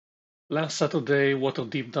Last Saturday,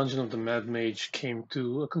 Waterdeep Dungeon of the Mad Mage came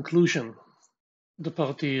to a conclusion. The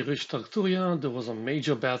party reached Tarturia, there was a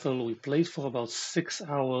major battle, we played for about 6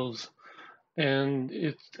 hours, and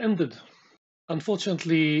it ended.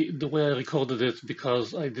 Unfortunately, the way I recorded it,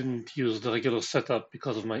 because I didn't use the regular setup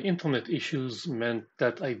because of my internet issues, meant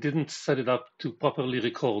that I didn't set it up to properly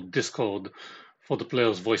record Discord for the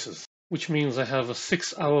players' voices, which means I have a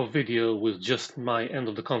 6-hour video with just my end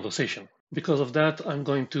of the conversation. Because of that, I'm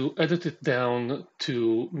going to edit it down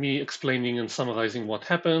to me explaining and summarizing what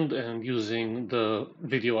happened and using the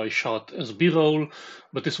video I shot as B-roll,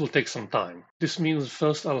 but this will take some time. This means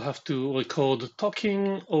first I'll have to record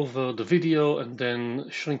talking over the video and then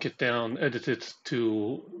shrink it down, edit it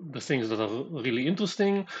to the things that are really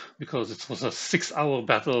interesting, because it was a 6-hour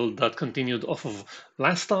battle that continued off of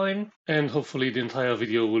last time, and hopefully the entire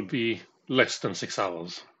video will be less than 6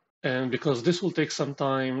 hours. And because this will take some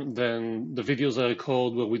time, then the videos I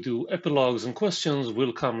record where we do epilogues and questions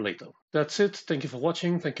will come later. That's it. Thank you for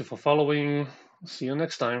watching. Thank you for following. See you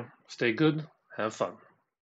next time. Stay good. Have fun.